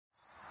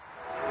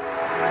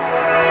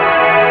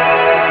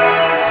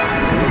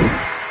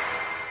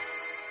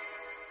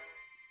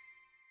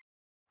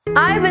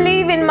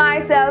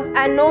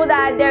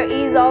there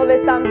is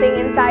always something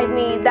inside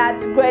me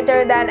that's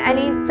greater than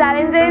any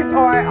challenges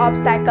or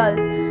obstacles.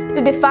 To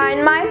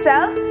define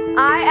myself,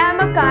 I am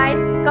a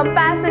kind,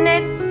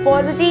 compassionate,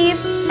 positive,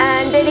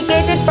 and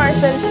dedicated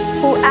person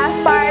who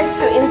aspires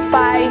to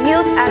inspire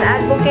youth and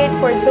advocate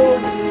for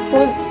those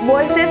whose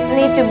voices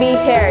need to be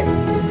heard.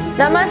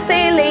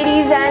 Namaste,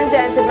 ladies and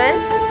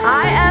gentlemen.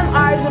 I am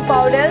Aarju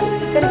Poudel,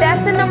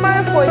 contestant number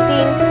 14,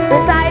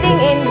 residing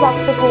in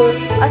Bhaktapur,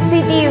 a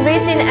city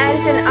rich in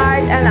ancient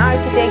art and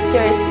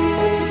architectures.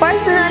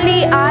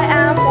 Personally, I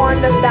am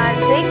fond of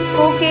dancing,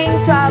 cooking,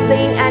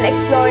 traveling, and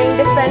exploring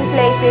different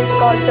places,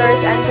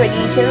 cultures, and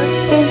traditions.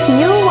 If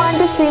you want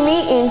to see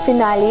me in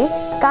finale,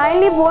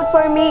 kindly vote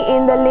for me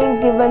in the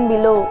link given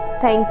below.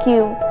 Thank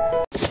you.